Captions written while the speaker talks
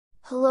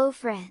Hello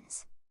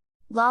friends!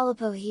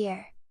 Lollipo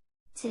here!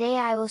 Today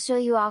I will show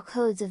you all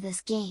codes of this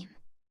game.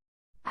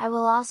 I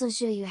will also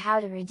show you how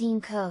to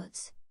redeem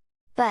codes.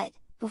 But,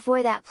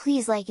 before that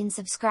please like and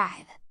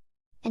subscribe!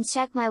 And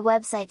check my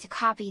website to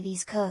copy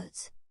these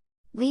codes.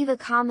 Leave a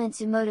comment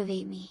to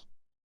motivate me.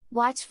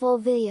 Watch full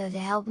video to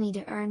help me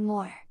to earn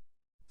more.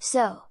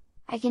 So,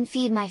 I can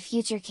feed my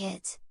future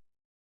kids.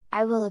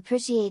 I will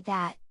appreciate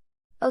that.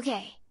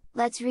 Okay,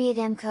 let's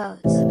redeem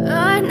codes.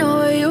 I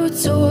know you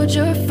told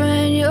your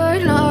friend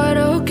you're not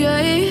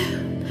okay,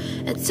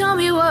 and tell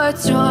me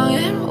what's wrong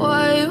and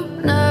why you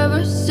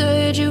never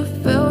said you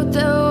felt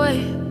that way.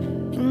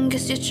 And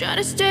guess you're trying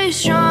to stay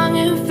strong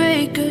and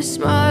fake a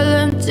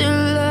smile until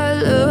I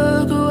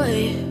look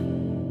away.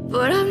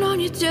 But I've known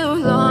you too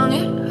long,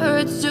 it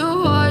hurts to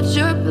watch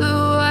your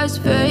blue eyes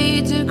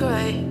fade to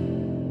gray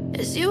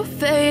as you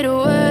fade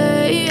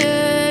away,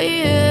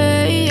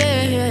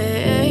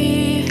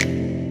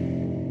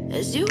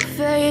 as you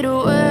fade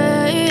away.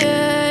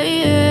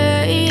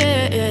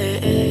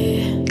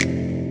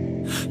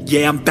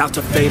 Yeah, I'm about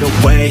to fade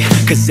away,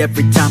 cause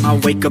every time I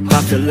wake up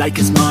I feel like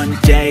it's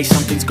Monday.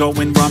 Something's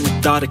going wrong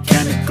with all the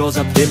chemicals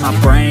up in my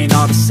brain.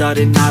 All of a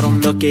sudden I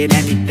don't look at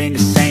anything the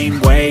same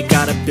way.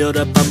 Gotta build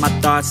up of my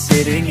thoughts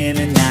sitting in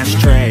an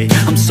ashtray.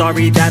 I'm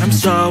sorry that I'm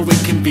so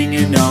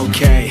inconvenient,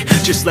 okay.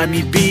 Just let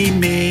me be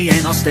me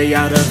and I'll stay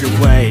out of your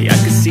way. I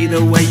can see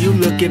the way you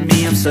look at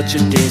me, I'm such a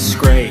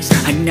disgrace.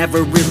 I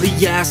never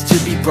really asked to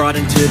be brought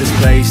into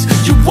this place.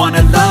 You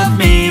wanna love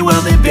me?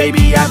 Well then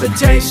baby have a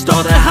taste.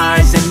 All the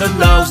highs and the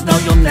lows, no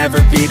you'll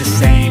never be the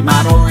same.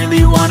 I don't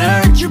really wanna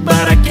hurt you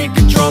but I can't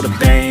control the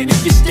pain.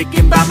 If you're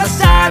sticking by my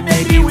side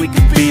maybe we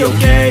could be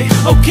okay.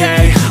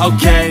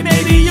 Okay,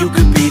 maybe you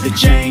could be the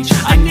change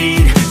I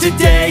need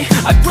today.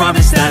 I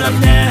promise that I've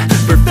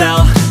never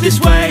felt this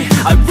way.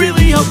 I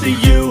really hope that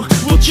you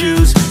will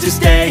choose to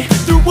stay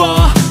through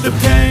all the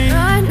pain.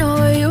 I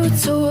know you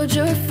told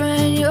your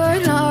friend you're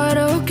not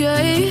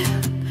okay,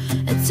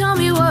 and tell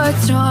me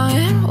what's wrong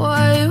and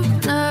why you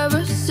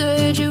never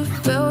said you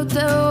felt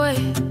that way.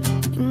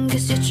 And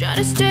guess you're trying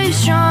to stay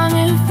strong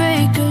and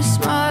fake a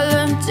smile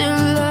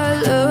until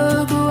I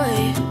look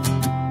away.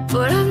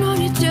 But I've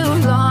known you too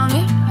long,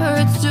 it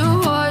hurts to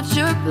watch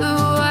your blue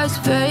eyes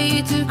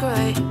fade to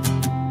gray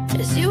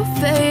as you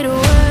fade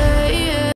away.